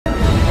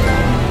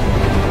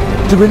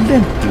The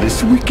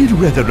relentless, wicked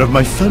weather of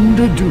my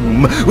thunder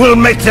doom will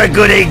make the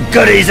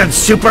goody-goodies in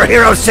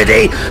Superhero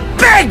City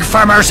beg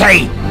for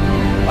mercy!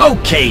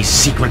 Okay,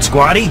 Secret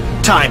Squatty,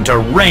 time to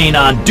rain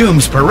on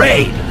Doom's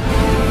parade!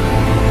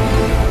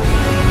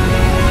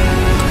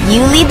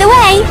 You lead the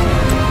way!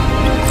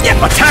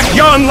 Attack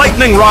yon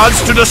lightning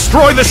rods to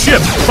destroy the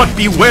ship, but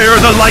beware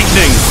the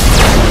lightning!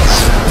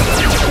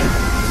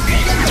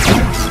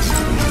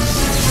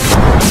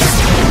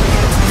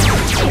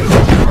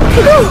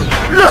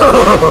 No!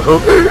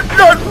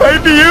 Not my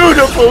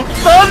beautiful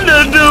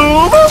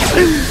Thunderdoom!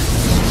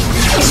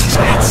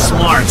 That's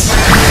smart.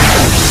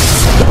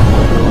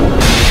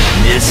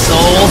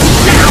 Missiles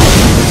now!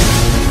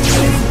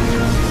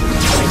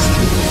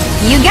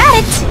 You got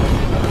it!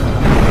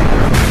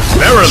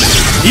 Verily,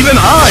 even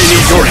I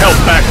need your help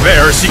back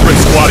there, Secret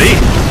Squatty!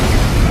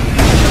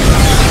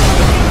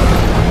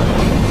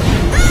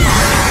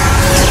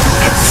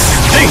 It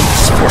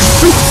stinks,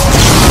 forsooth!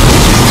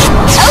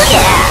 Oh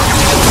yeah!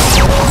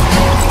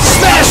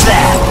 Smash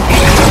that!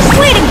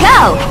 Way to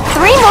go!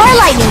 3 more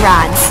lightning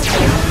rods!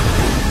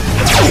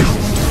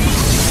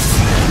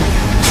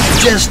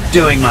 Just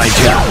doing my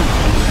job.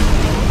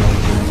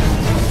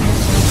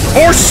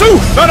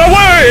 Forsooth and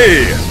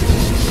away!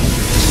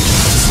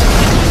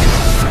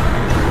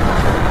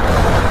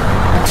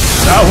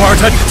 Thou art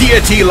a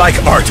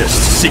deity-like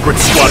artist, Secret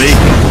Squatty.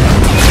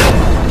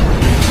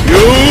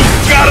 You've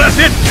got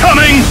it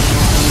coming!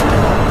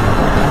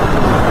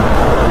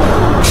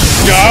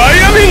 I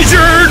am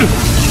injured!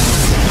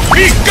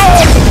 Be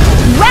gone!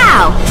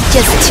 Wow!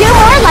 Just 2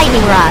 more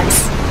lightning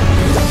rods.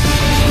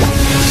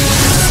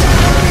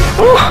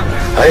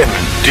 I am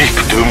in deep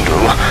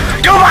doom-doom.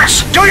 Do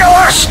worst! Do your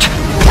worst!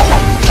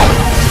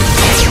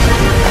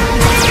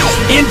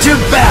 Into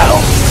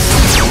battle!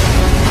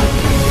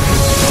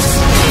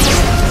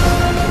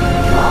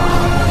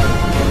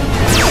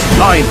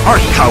 Thine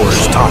art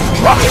powers doth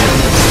rock.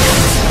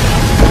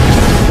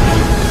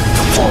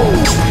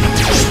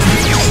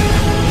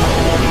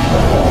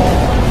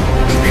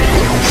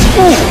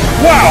 Ooh,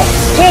 wow!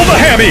 Pull the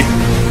hammy!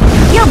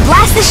 You'll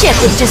blast the ship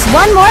with just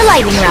 1 more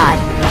lightning rod.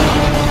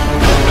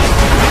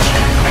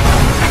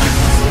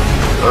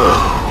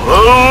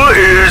 Who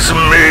is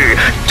me?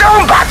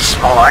 Doombots,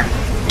 more!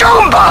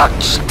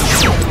 Doombots!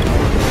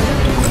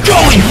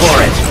 Going for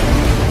it!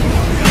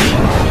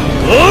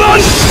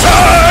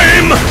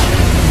 Lunchtime!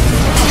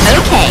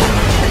 Okay.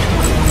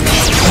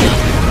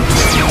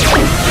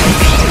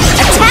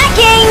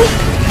 Attacking!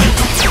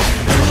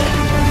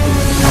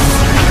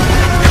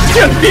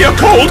 Get me a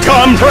cold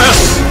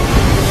compress!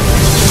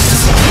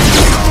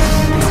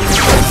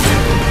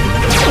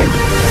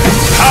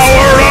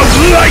 Power of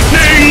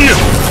lightning!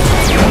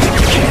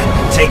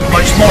 Can't take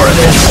much more of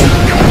this.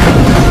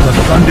 The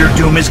Thunder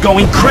Doom is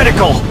going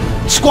critical.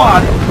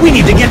 Squad, we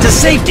need to get to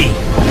safety.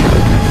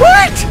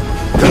 What?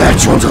 The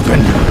latch won't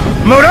open.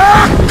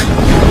 Murak!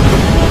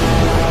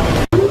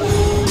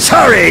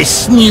 Sorry,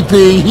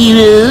 sneaky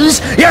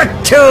heroes. You're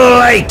too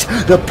late.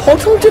 The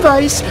portal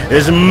device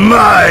is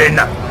mine.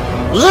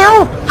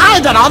 You? I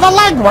did all the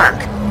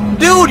legwork.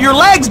 Dude, your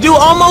legs do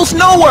almost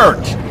no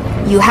work.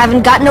 You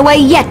haven't gotten away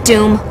yet,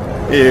 Doom.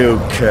 You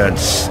can't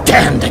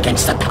stand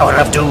against the power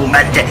of Doom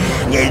and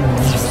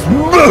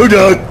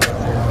Murak.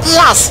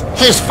 Yes,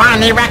 he's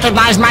finally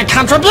recognized my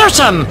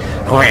contribution.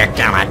 We're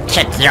gonna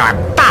kick your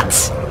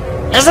butts.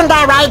 Isn't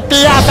that right,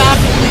 BFF?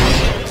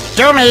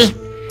 Doomy.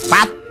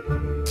 What?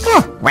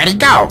 Where'd he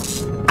go?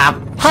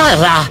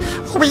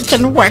 We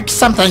can work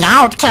something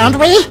out, can't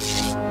we?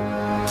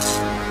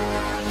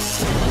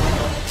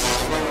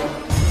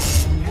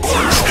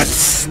 That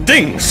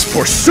stings,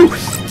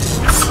 forsooth!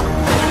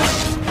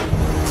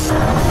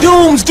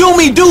 Doom's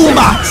Doomy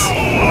Doombots!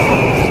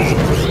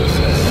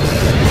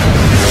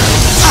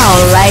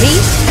 Alrighty.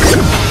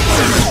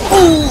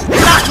 Ooh,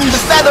 knocking the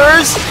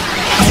feathers!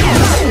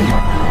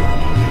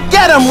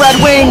 Get him,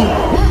 Redwing!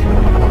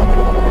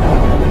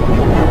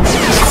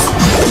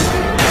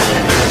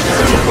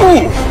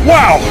 Ooh,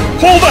 wow!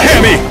 Pull the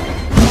hammy!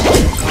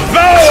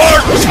 Thou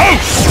art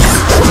toast!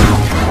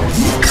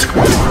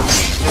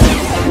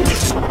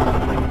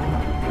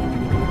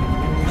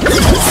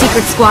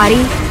 Secret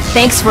Squatty,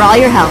 thanks for all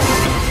your help.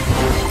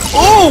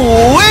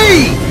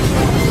 Ooh-wee!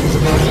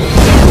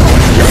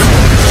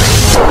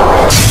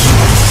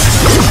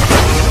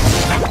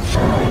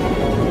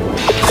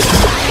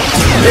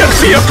 Get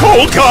me a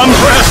cold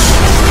compress!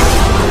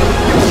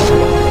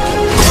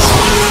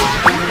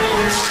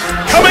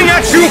 Coming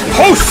at you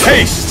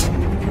post-haste!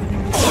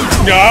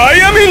 I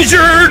am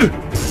injured!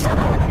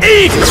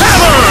 Eat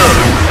hammer!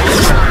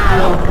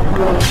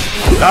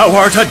 Thou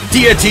art a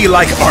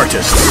deity-like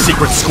artist,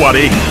 Secret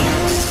Squatty.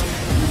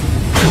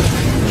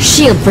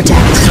 Shield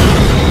protect.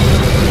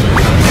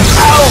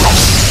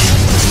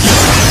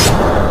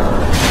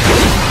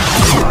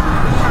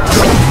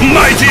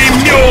 Mighty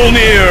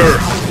Mjolnir!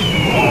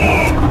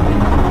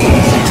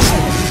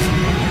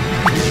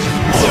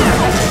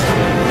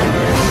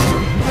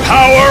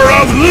 Power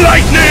of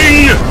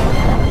lightning!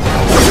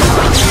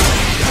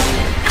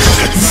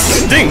 It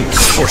stinks,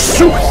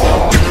 forsooth!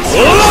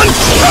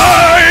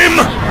 Lunchtime!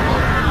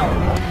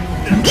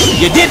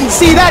 You didn't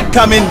see that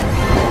coming!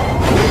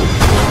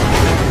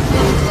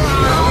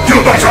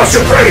 Doombats are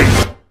supreme!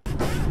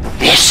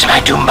 Yes, my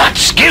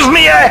Doombots, give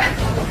me a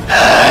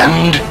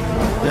hand.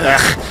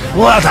 Ugh,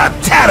 what a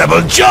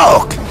terrible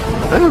joke!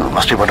 Oh,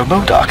 must be one of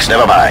Modoc's.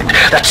 Never mind.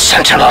 That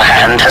sentinel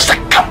hand has the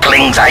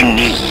couplings I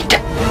need.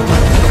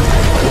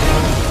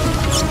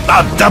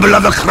 A double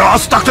of the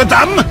cross, Dr.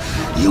 Dumb?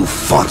 You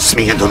force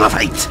me into the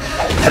fight.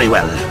 Very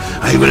well.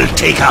 I will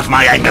take out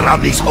my anger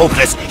on these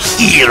hopeless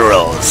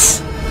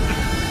heroes.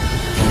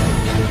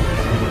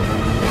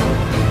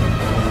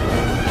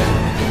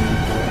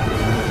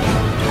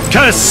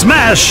 Curse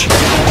smash!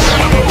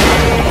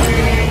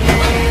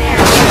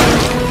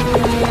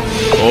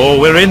 Oh,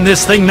 we're in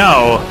this thing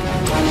now.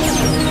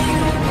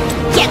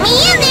 Get me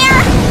in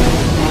there!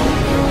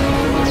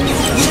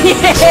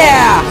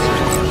 Yeah!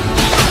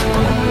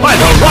 By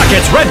the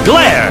rocket's red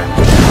glare!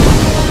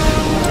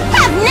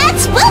 Have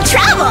nets will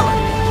travel!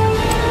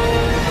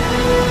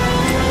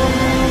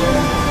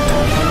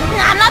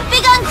 I'm not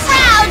big on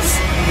crowds!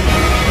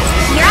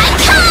 Here I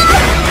come!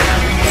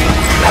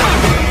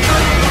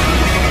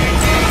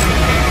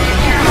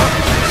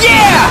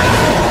 Yeah!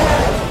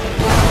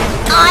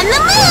 On the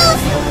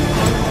move!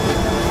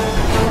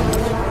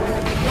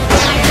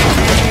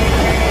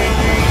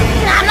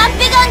 I'm not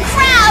big on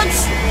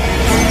crowds!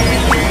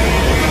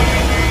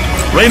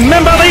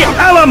 Remember the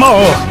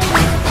Alamo!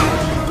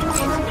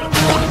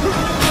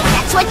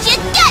 That's what you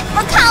get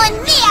for calling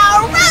me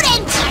a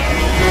rodent!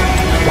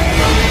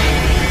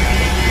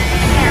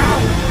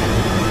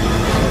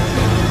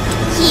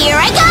 Here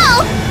I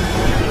go!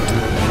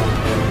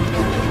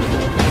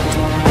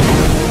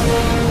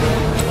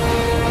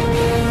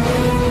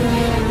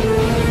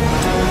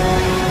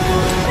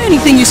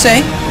 Anything you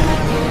say?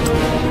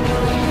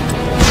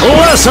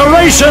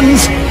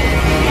 Lacerations!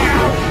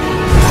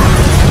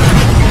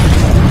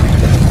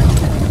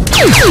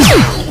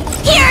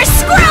 Here's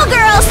Squirrel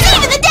Girl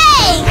saving the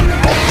day!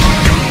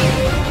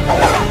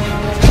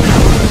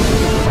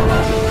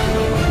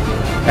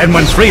 And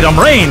when freedom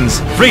reigns,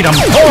 freedom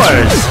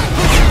pours!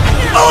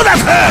 Oh, that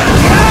hurt!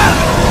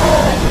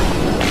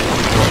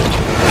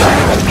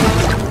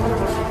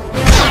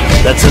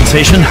 That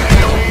sensation?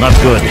 Not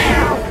good.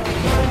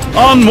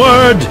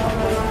 Onward!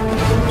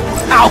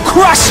 I'll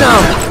crush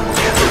him!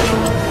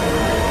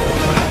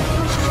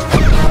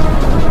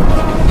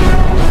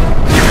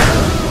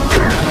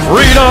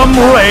 Freedom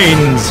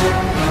reigns!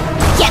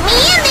 Get me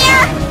in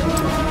there!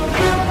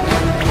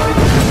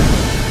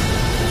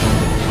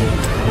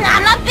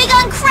 I'm not big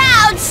on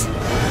crowds!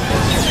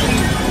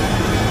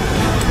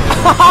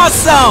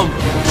 Awesome!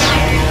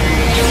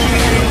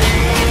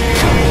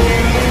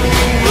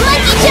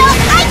 Monkey Joe,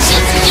 I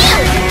choose you!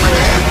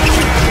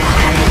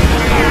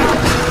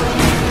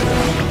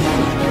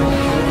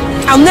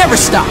 I'll never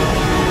stop!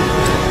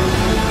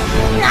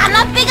 I'm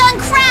not big on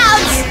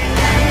crowds!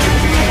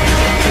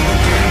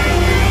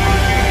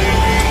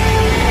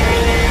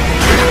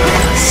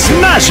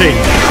 Smashing!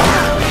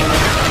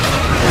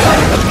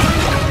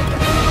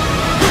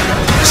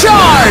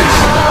 Charge!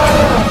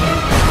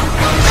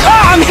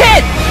 Ah, I'm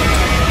hit!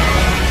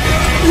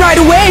 Right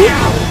away?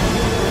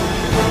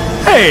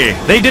 Hey,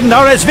 they didn't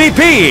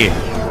RSVP!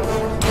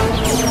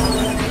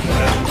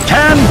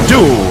 Can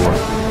do!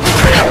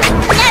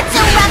 Not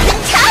so rough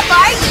and tough,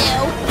 are you?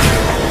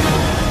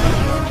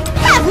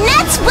 Have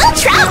nets will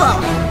travel!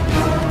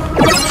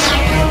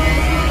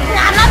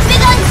 I'm not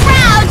big on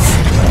crowds!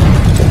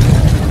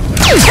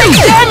 Take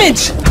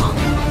damage!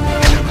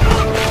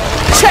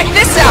 Check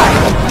this out!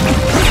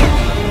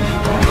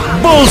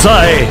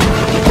 Bullseye!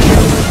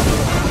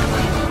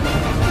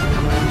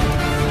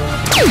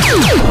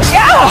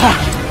 Yeah!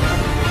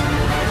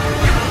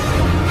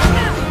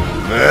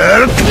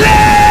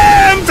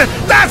 Clamped!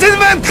 That is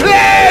well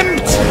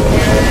clamped!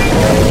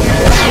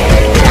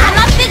 I'm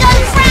not big on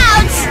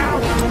crowds!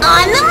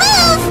 On the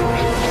move!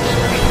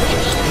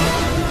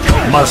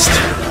 Must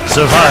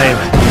survive.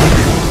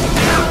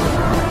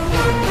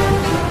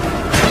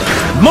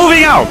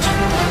 Moving out!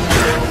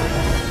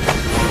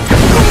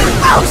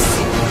 Gross!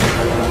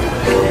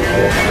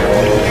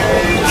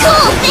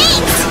 Cool,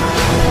 thanks!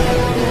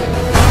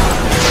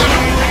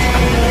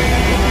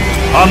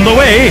 On the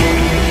way!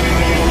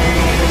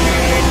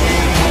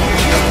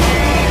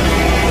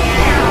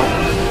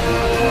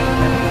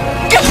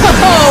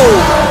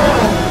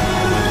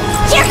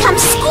 Here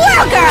comes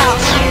Squirrel Girl!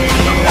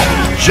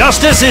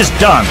 Justice is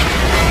done!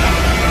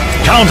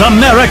 Count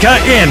America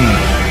in!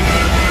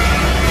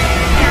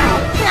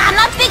 I'm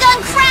not big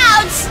on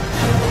crowds!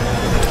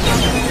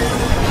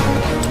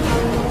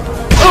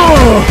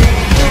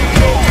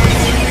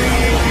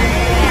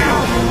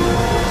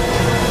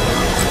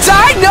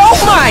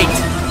 Dynamite!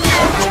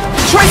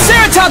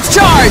 Triceratops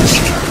charge!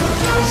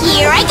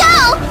 Here I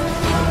go!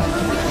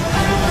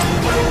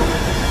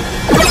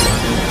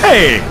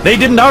 Hey, they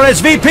didn't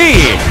RSVP!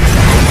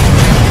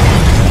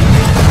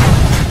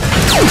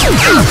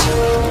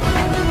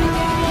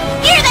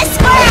 You're the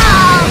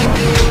squirrel!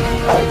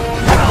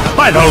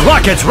 By the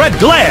rocket's red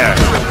glare!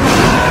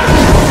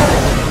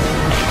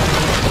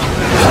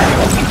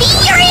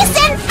 Furious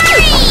and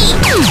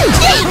free!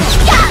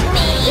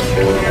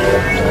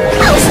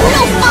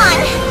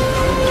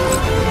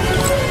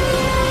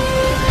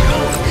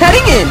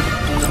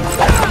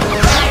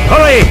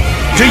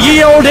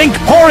 Cloud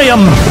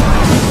Inkporium!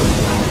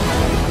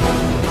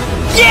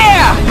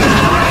 Yeah!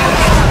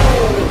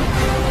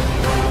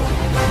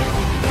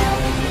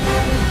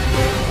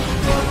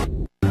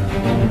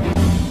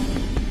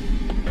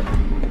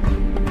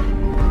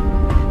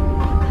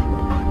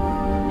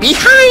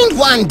 Behind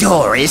one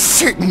door is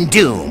certain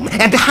doom,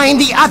 and behind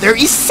the other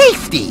is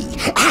safety.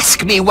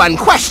 Ask me one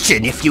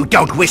question if you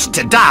don't wish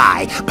to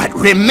die, but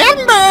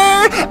remember,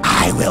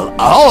 I will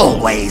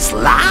always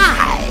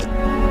lie.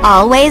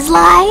 Always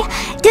lie?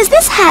 Does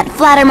this hat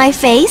flatter my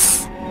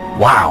face?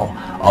 Wow,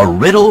 a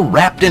riddle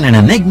wrapped in an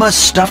enigma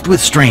stuffed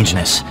with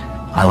strangeness.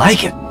 I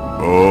like it.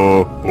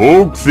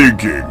 Hulk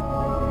thinking.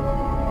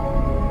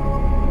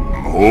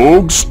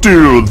 Hulk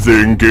still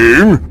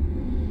thinking.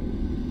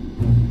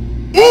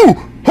 Ooh!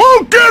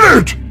 Hulk, get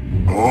it!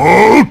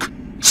 Hulk,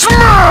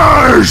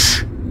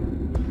 smash!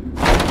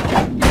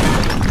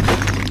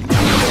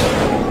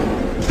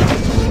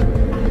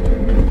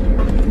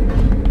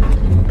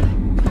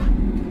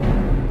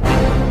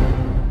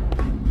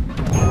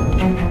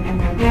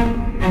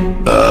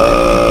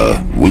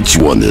 Which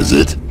one is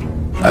it?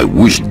 I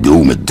wish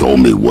Doom had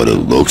told me what it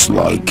looks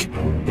like.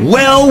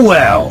 Well,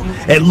 well,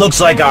 it looks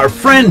like our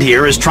friend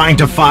here is trying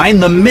to find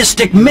the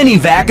mystic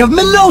minivac of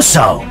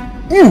Minoso.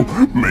 Ooh,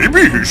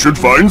 maybe he should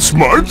find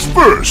Smarts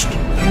first.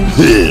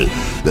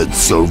 That's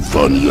so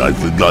funny I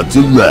forgot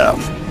to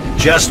laugh.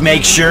 Just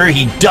make sure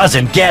he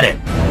doesn't get it.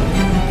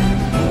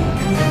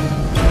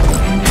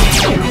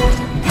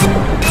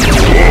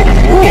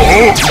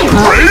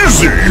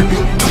 Crazy!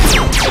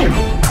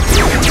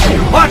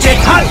 Watch it,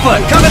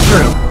 Hotfoot, coming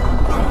through.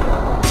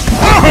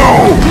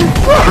 Ow!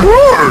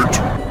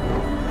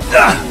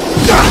 That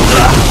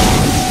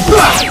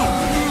hurt!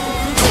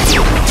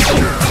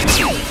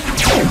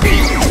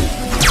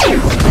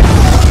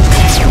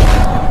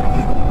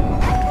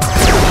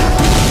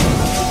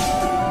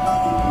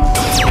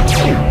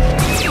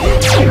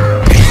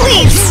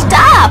 Please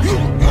stop!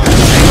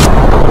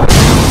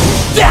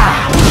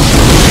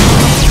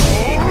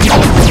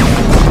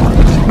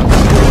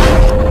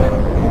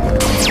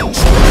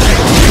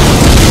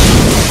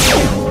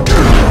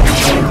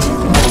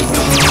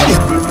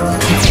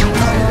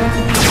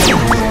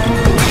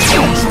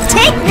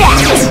 Take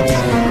that!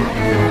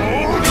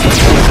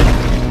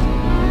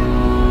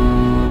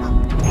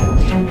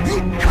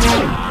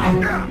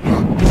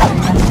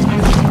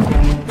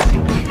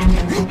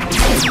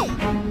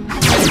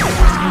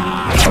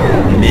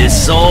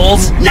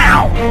 Missiles,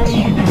 now!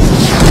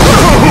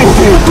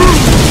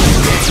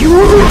 You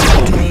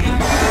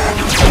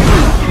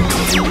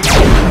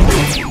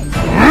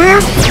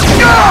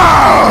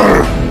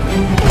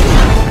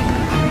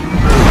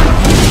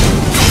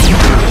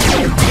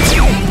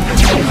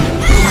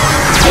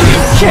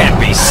can't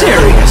be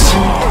serious!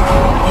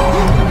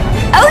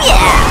 Oh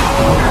yeah!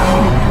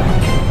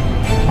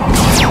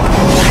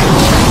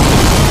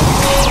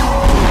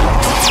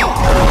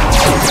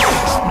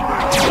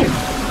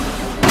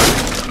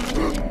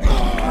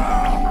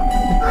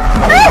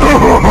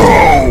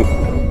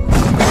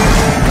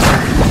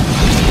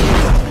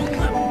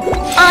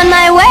 On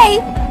my way!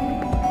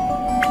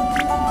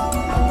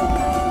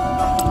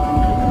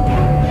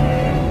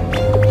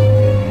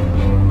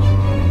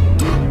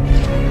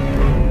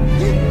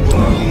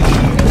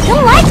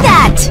 Don't like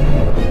that!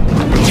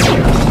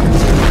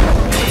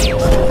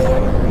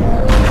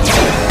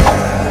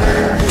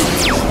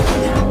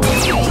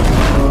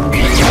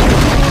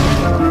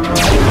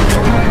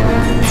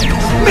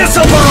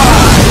 Missile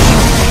barrage!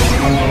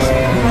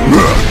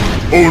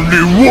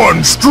 Only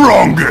one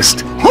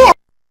strongest! Huh!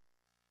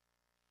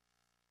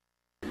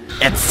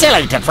 It's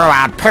silly to throw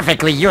out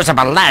perfectly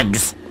usable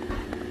legs.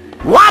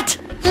 What?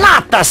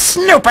 Not the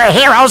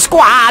Snooper-Hero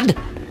Squad!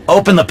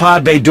 Open the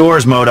pod bay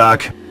doors,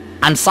 MODOK.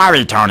 I'm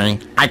sorry, Tony.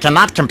 I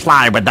cannot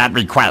comply with that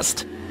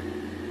request.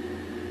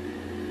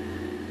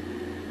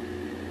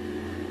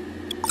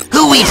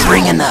 Who we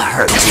bringing the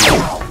hurt to?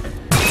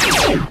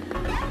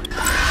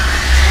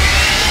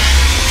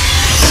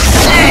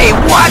 Hey,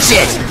 watch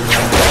it!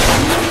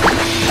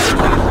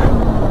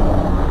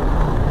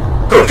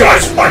 Good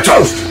guys, on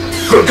toast!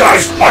 Good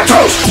guys, on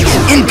toast!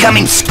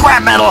 Incoming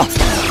scrap metal!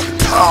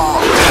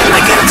 Oh, I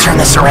gotta turn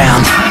this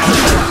around.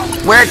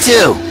 Where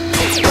to?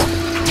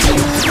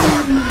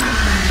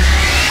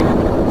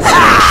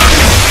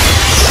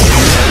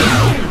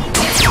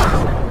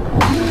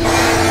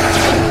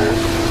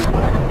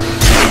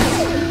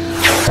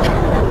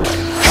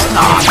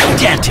 Ah,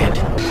 dented.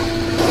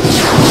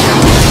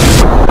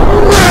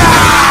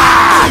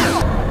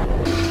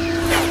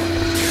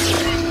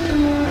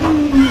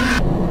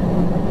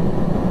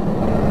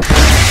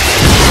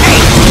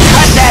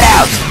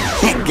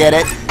 Get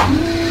it?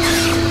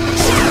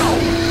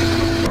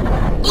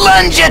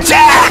 Lunge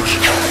attack!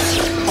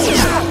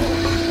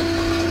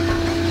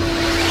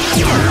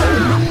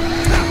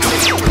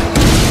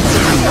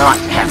 I'm not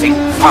having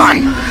fun.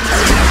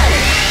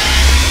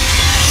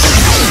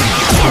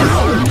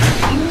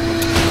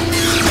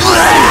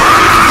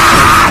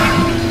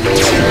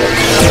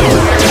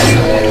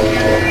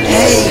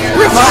 Hey,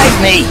 revive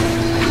me!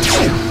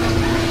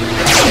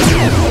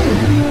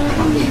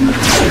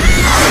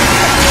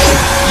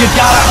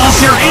 gotta up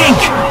your ink!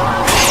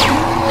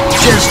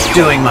 Just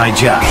doing my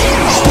job.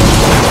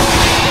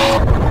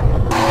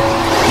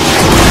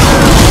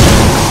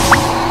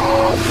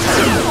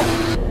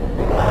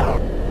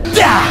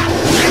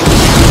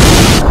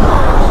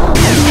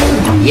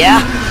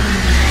 Yeah?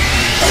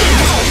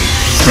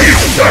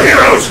 The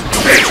heroes!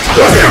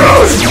 The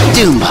heroes!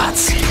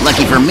 Doombots.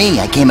 Lucky for me,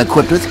 I came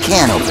equipped with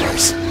can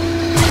openers.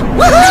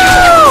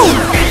 Woohoo!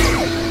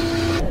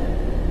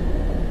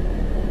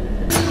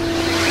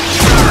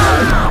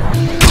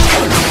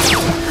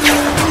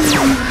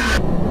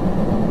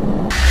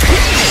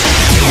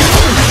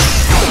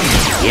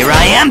 Here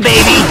I am,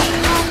 baby!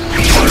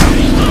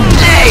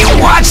 Hey,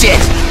 watch it!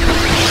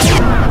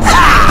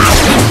 Ah!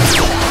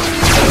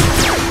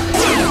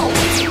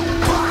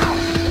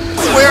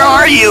 Where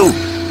are you?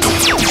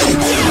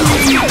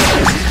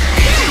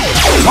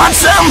 Want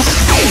some?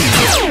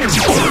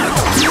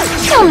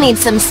 You'll need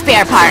some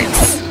spare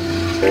parts.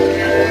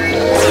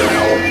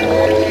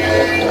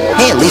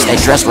 Hey, at least I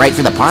dressed right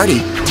for the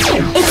party.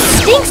 It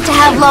stinks to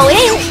have low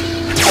ink.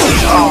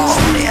 Oh,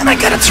 man, I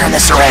gotta turn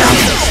this around.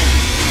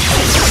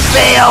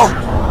 Fail!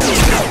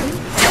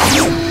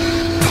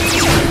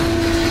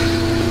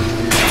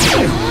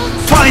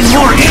 Find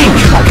more ink!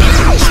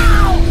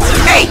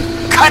 Hey,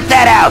 cut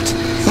that out!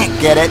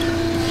 Get it?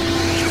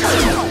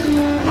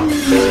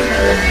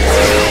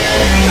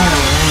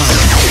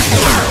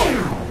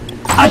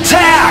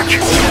 Attack!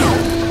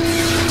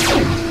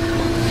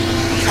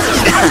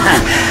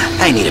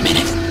 I need a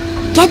minute.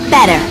 Get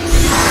better.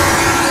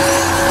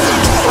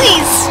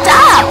 Please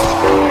stop.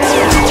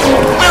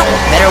 Well,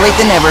 better late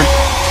than never.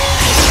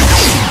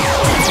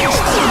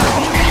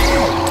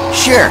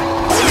 Sure.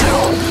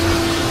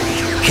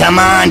 Come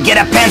on, get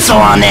a pencil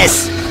on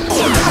this.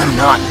 I'm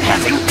not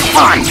having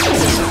fun.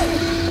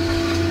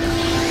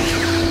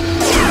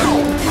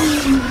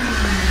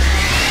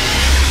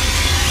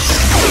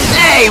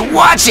 Hey,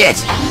 watch it!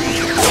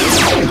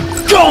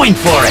 Going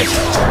for it!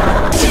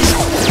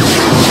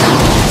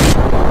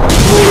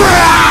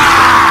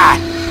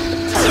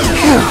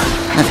 Phew,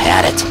 I've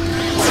had it.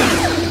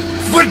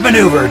 Foot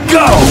maneuver,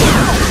 go!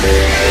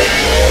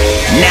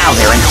 Now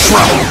they're in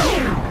trouble.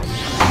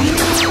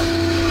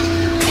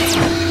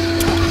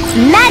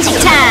 Magic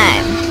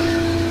time.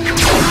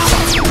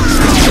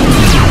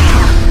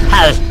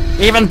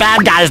 Hey, even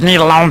bad guys need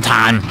alone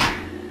time.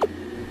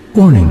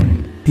 Warning.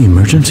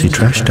 Emergency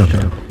trash dump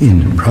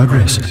in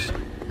progress.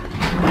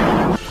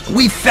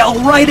 We fell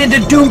right into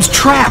Doom's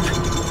trap!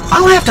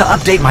 I'll have to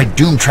update my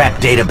Doom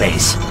Trap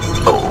database.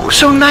 Oh,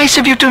 so nice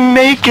of you to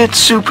make it,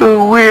 super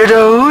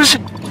weirdos.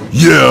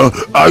 Yeah,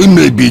 I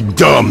may be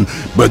dumb,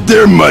 but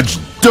they're much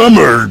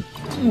dumber.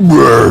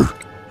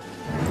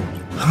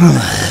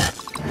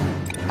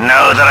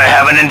 Now that I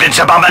have an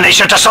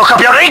invincibomination to soak up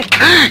your ink,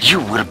 you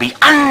will be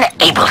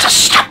unable to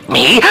stop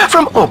me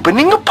from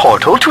opening a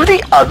portal to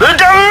the other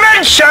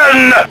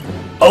dimension!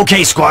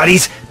 Okay,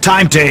 squaddies,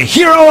 time to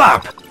hero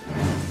up!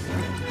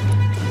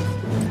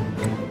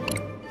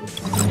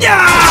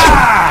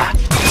 Yeah!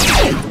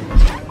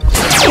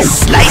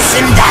 Slice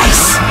and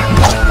dice.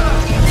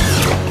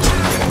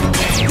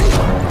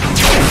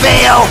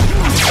 Fail.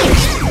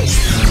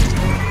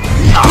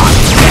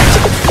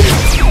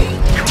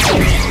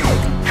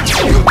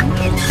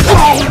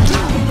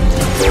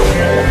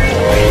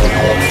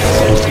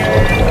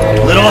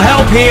 Little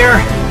help here!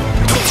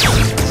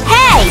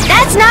 Hey,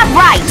 that's not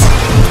right.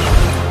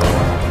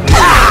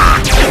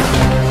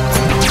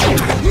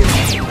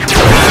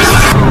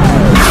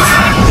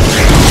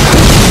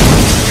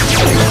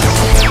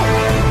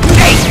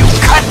 Hey,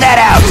 cut that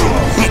out.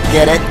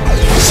 Get it?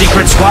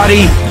 Secret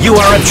Squaddie, you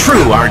are a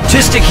true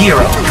artistic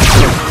hero.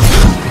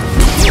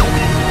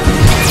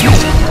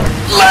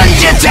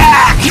 Lunge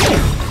attack!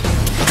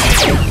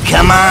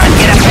 Come on,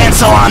 get a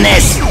pencil on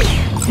this.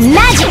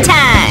 Magic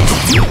time.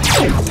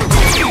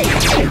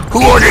 Who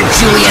ordered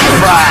julienne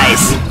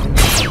fries?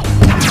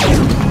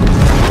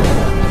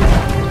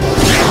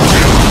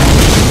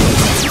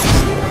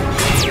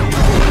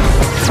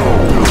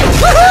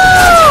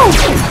 Woohoo!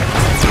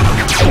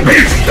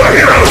 Meet the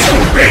heroes!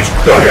 Meet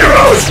the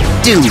heroes!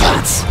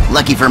 Doombots.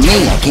 Lucky for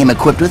me, I came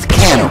equipped with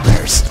can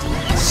openers.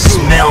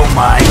 Smell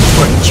my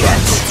foot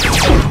jets.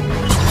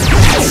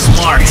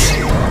 Smart.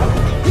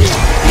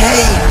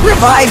 Hey,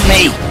 revive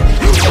me!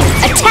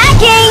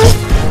 Attacking!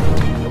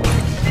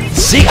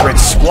 Secret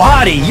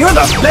Squaddie, you're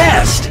the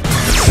best!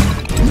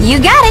 You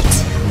got it.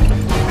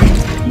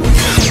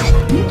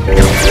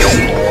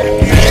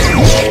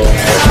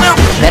 Well,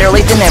 better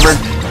late than never.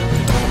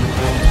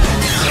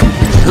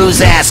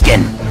 Who's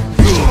asking?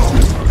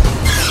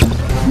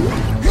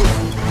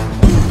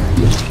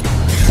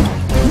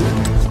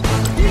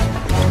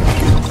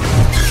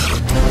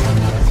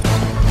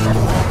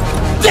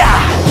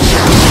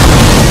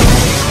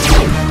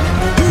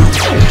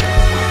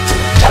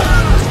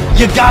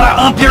 You gotta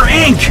up your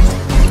ink!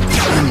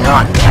 I'm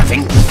not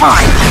having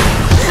fun.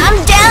 I'm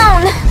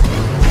down.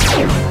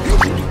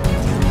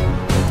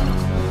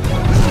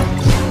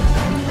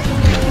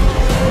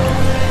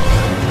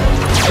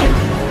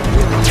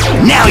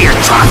 Now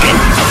you're talking.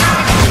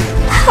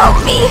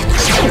 Help me.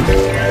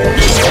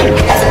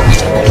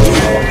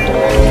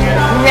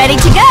 Ready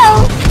to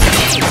go!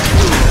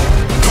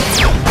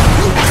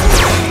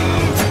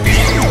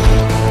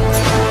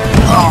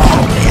 Oh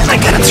man, I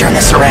gotta turn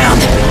this around.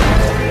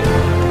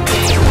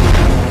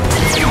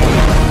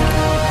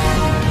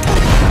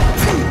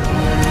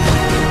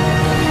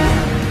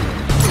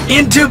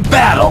 Into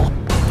battle!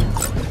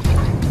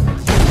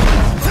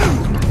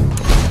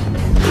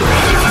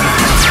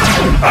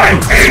 I'm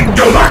a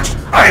donut!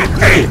 I'm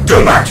a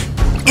donut!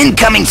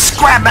 Incoming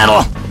scrap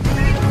metal!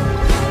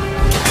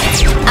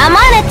 I'm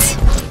on it!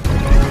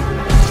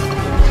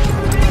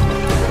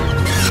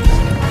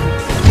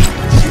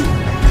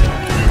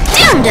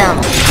 Dum-dum!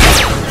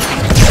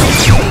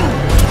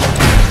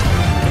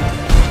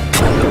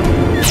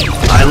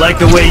 I like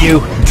the way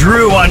you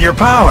drew on your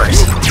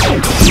powers.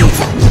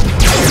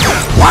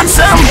 Want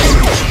some?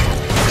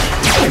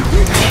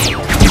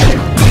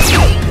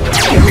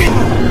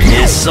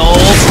 Missiles.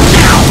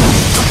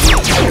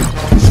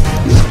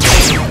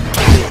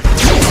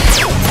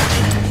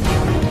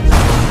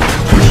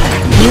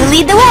 You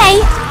lead the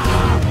way!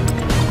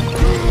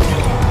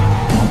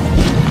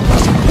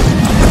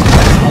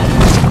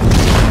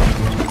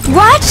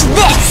 Watch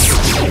this!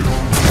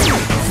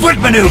 Foot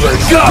maneuver,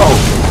 go!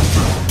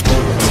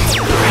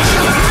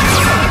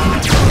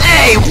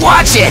 Hey,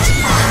 watch it!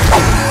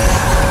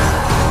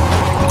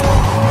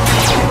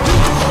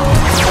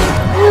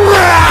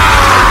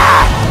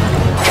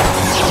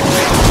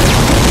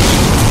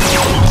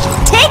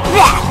 Take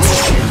that!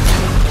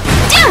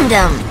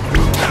 Dum-dum!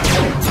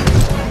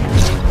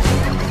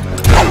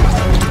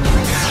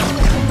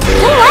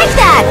 I like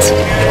that!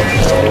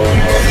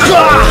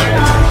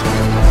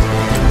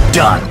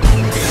 Done.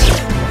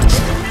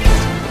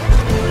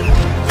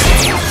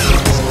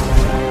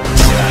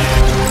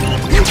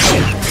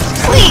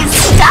 Please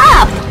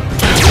stop!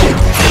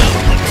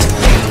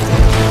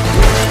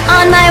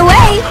 On my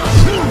way!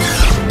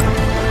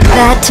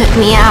 That took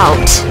me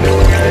out.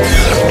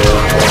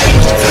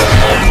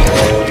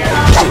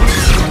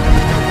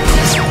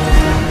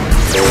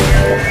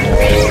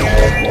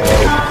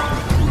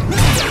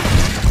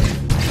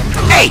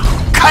 Hey,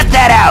 cut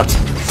that out!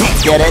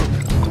 Get it?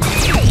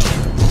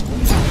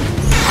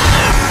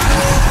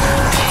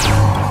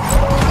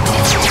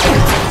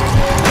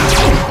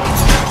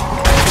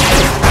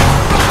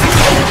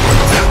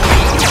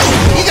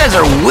 You guys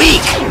are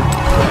weak!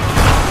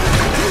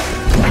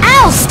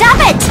 Ow, stop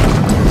it!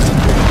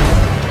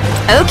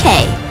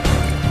 Okay.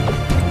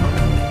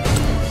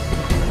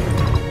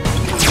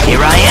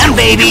 Here I am,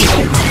 baby!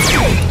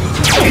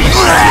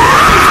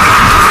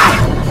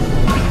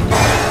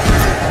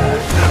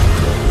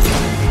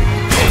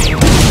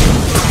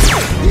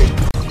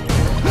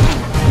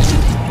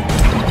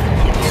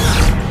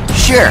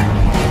 Sure.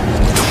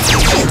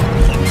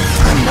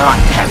 I'm not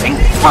having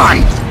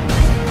fun.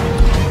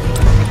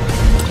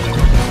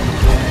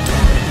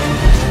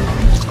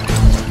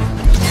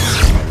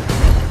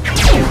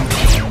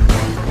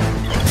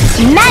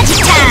 Magic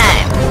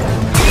time!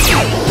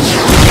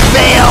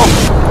 Fail!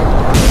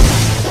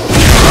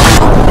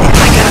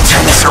 I gotta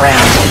turn this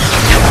around.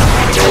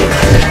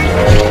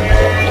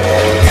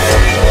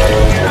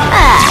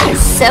 Ah,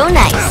 so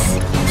nice.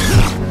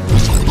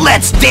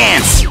 Let's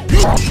dance!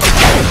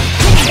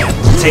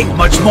 Can't take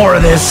much more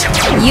of this.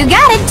 You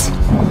got it!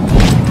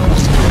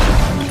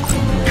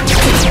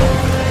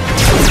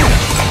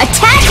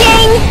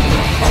 Attacking!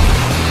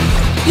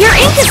 Your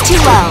ink is too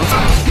low.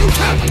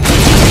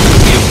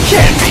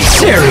 Can't be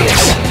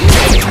serious.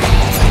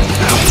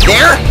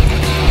 There?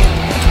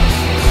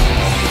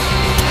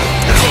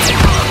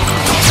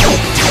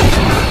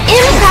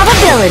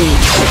 Improbability.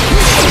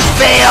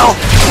 Fail!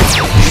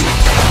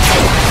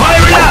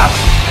 Fire it up!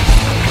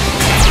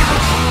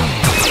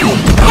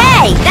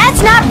 Hey,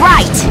 that's not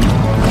right!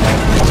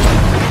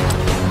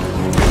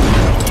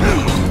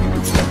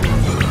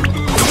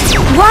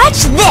 Watch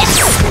this!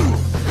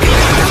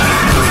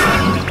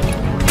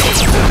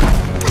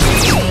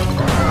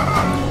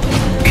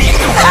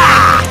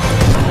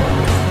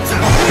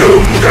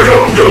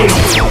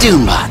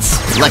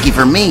 Doombots. Lucky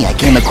for me, I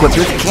came equipped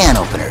with can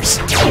openers.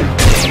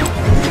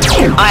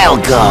 I'll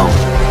go.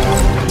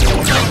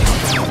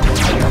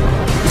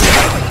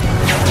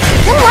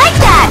 I like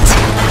that!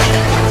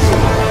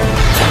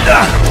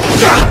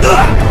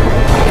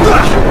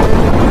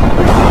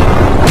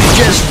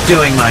 Just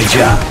doing my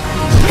job.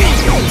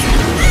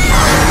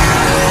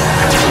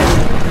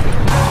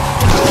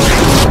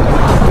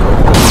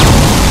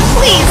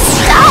 Please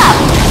stop!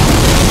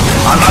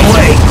 On my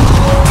way.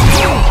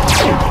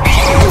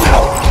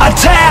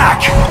 Attack!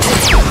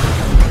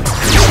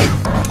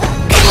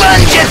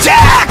 Lunge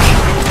attack!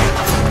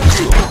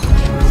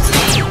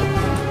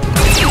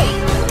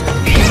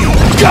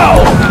 Go!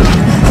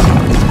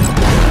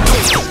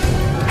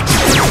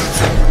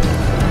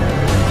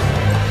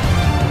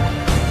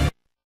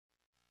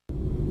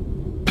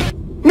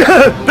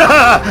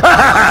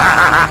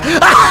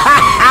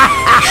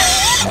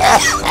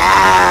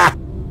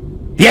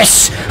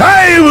 Yes,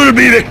 I will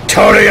be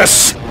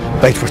victorious!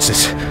 Wait, what's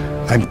this?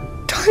 I'm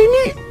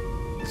tiny?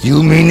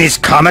 You mean these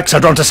comics are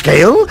drawn to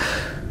scale?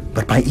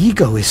 but my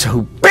ego is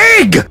so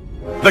big!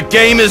 The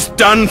game is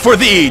done for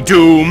thee,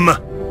 Doom!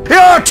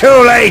 You're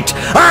too late!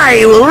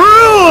 I will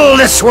rule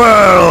this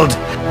world!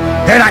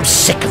 And I'm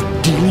sick of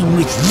dealing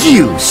with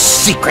you,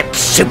 secret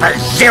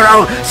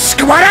Super-Zero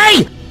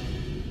Squaddy!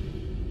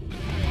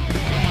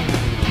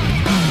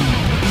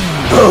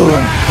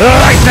 Boom!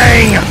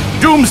 Lightning!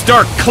 Doom's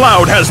dark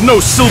cloud has no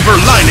silver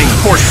lining,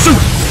 forsooth!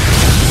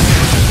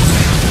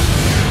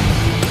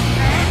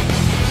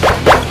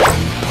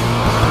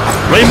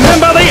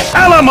 Remember the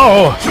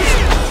Alamo!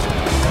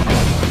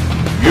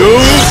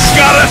 You've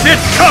got it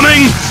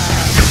coming!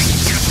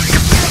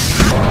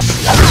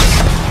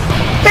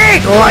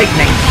 Big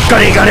lightning,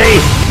 goody-goody!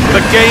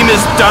 The game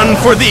is done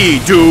for thee,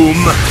 Doom!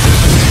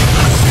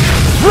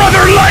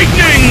 Brother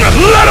Lightning!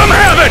 Let him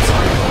have it!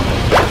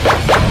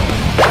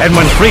 And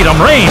when freedom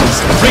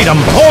reigns, freedom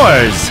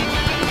pours!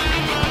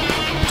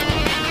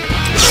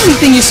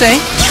 Anything you say?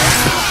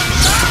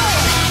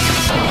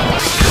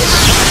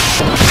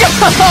 Yo!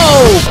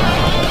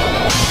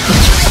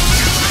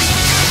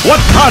 What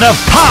part of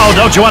POW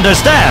don't you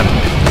understand?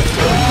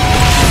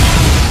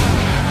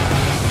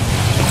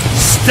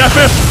 Step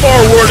it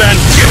forward and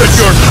give it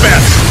your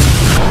best!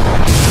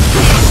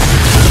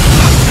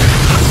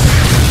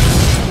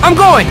 I'm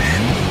going!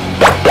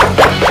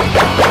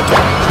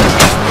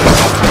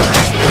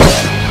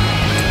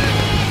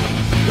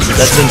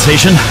 That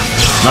sensation?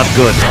 Not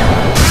good.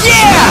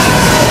 Yeah!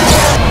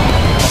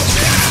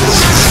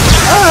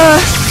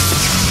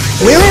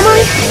 Where am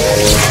I?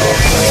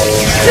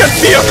 Get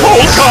me a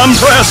cold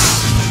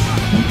compress!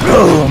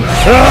 Boom!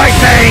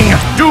 Lightning!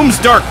 Doom's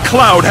dark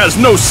cloud has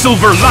no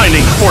silver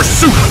lining,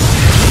 forsooth!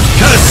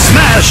 Gotta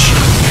smash!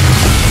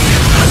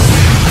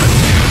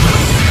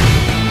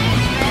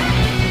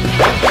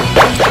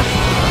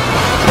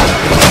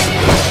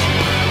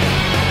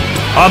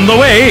 On the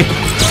way!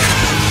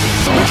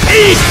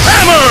 Eat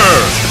hammer!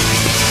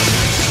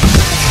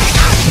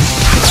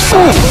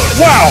 Ooh,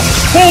 wow!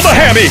 Pull the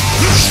hammy!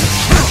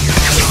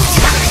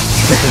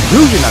 The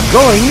conclusion I'm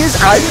going is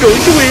I'm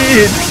going to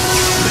win!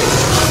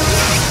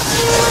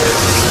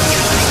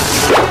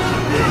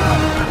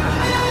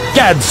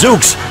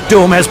 Gadzooks!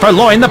 Doom has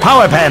purloined the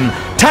power pen!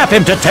 Tap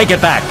him to take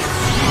it back!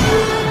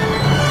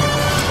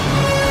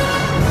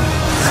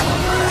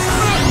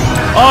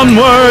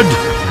 Onward!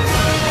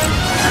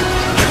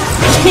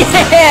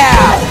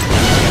 Yeah!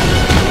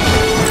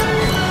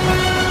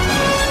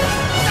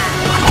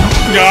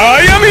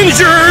 I am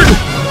injured!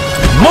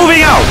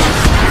 Moving out!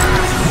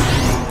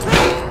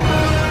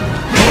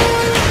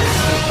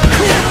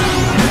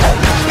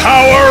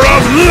 Power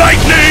of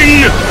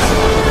lightning!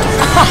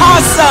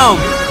 Awesome!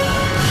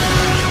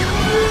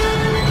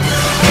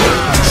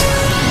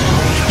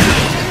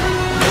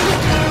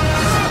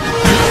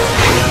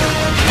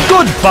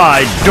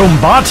 Goodbye,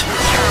 Doombot!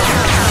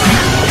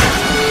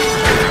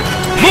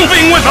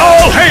 Moving with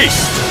all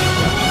haste!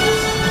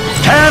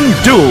 Can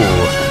do!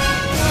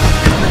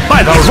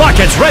 By the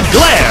rocket's red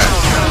glare!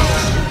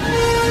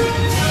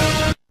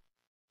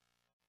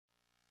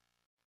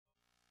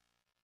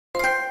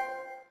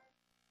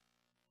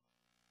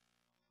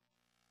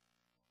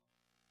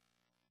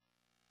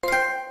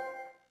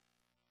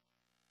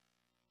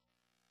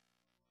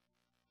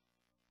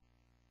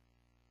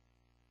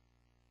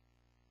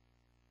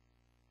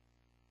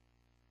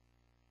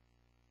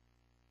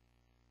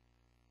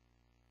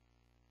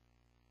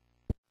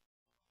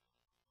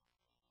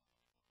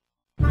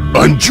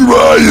 I'm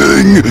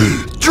trying!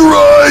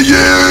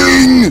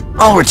 Trying!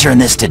 I'll return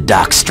this to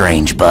Doc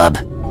Strange, bub.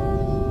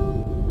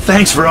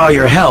 Thanks for all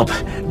your help.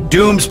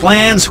 Doom's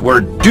plans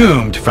were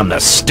doomed from the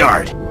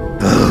start.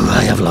 Oh,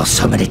 I have lost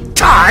so many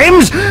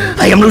times!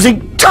 I am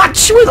losing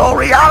touch with all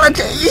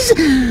realities!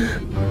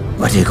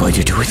 What are you going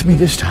to do with me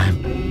this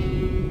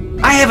time?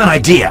 I have an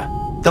idea,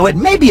 though it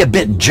may be a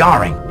bit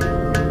jarring.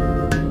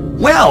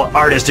 Well,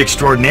 artist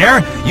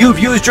extraordinaire, you've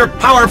used your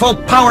powerful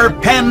power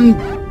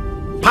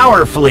pen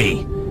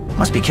powerfully.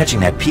 Must be catching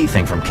that P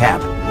thing from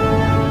Cap.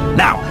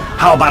 Now,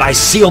 how about I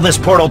seal this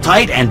portal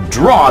tight and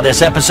draw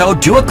this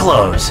episode to a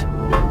close?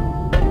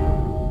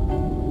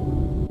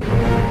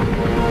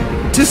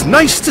 'Tis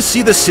nice to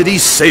see the city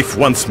safe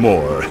once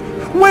more.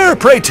 Where,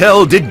 pray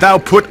tell, did thou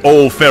put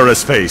old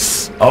Ferris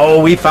Face?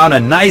 Oh, we found a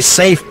nice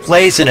safe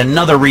place in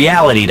another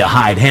reality to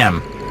hide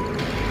him.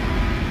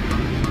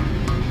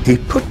 He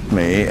put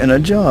me in a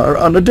jar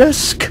on a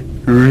desk.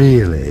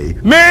 Really?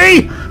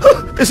 Me?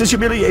 This is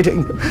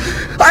humiliating.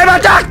 I'm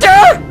a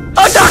doctor!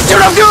 A doctor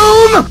of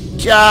doom!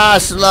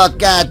 Just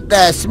look at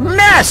this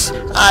mess!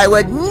 I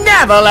would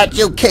never let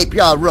you keep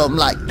your room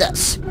like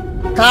this.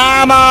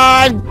 Come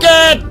on,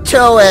 get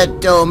to it,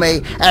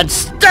 Doomy, and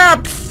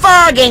stop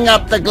fogging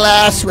up the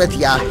glass with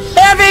your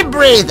heavy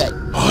breathing.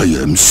 I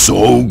am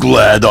so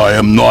glad I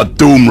am not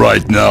Doom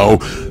right now.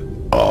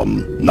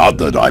 Not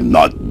that I'm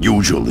not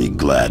usually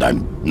glad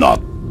I'm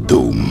not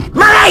Doom.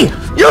 Mummy!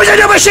 Use a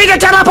new machine to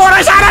teleport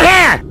us out of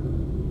here!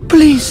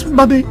 Please,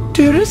 Mummy,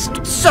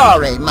 dearest.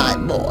 Sorry, my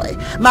boy.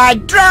 My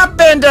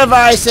drop-in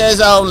device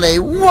is only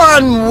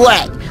one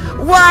way.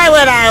 Why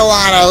would I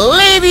want to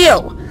leave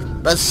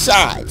you?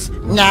 Besides,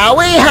 Now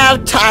we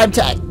have time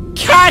to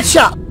catch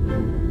up.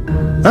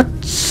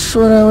 That's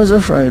what I was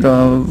afraid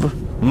of.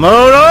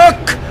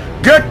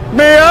 MODOK! Get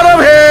me out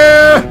of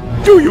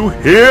here! Do you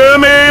hear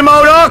me,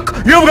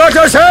 MODOK? You've got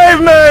to save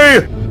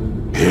me!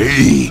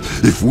 Hey,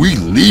 if we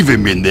leave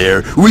him in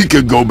there, we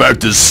can go back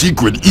to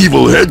secret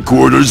evil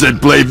headquarters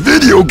and play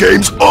video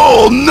games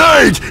all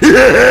night!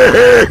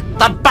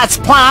 The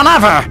best plan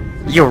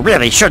ever! You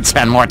really should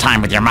spend more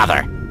time with your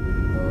mother.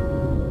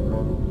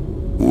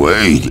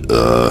 Wait,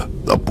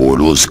 the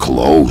portal is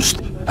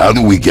closed. How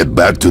do we get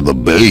back to the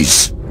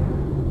base?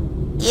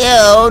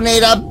 You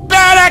need a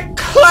better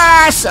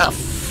class of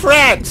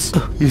friends.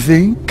 You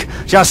think?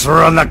 Just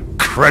run the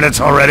credits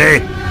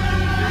already.